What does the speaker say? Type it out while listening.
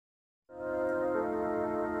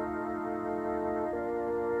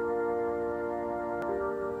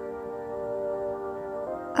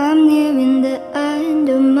I'm nearing the end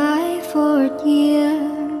of my 4th year.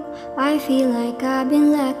 I feel like I've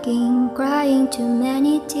been lacking, crying too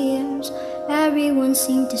many tears. Everyone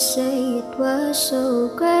seemed to say it was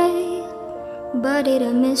so great, but did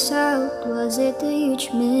I miss out? Was it a huge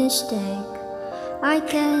mistake? I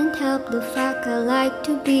can't help the fact I like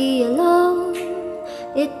to be alone.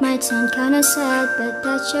 It might sound kinda sad, but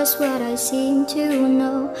that's just what I seem to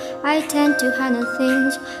know. I tend to handle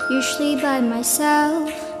things usually by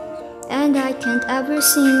myself, and I can't ever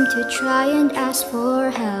seem to try and ask for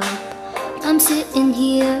help. I'm sitting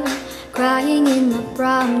here, crying in a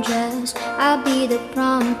prom dress. I'll be the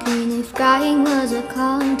prom queen if crying was a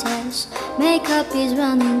contest. Makeup is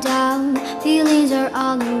running down, feelings are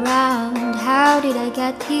all around. How did I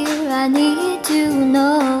get here? I need to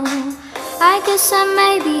know. I guess I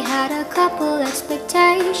maybe had a couple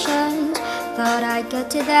expectations, thought I'd get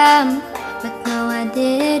to them, but no I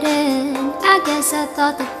didn't. I guess I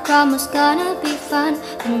thought the prom was gonna be fun,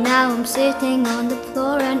 but now I'm sitting on the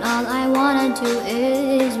floor and all I wanna do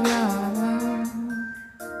is run.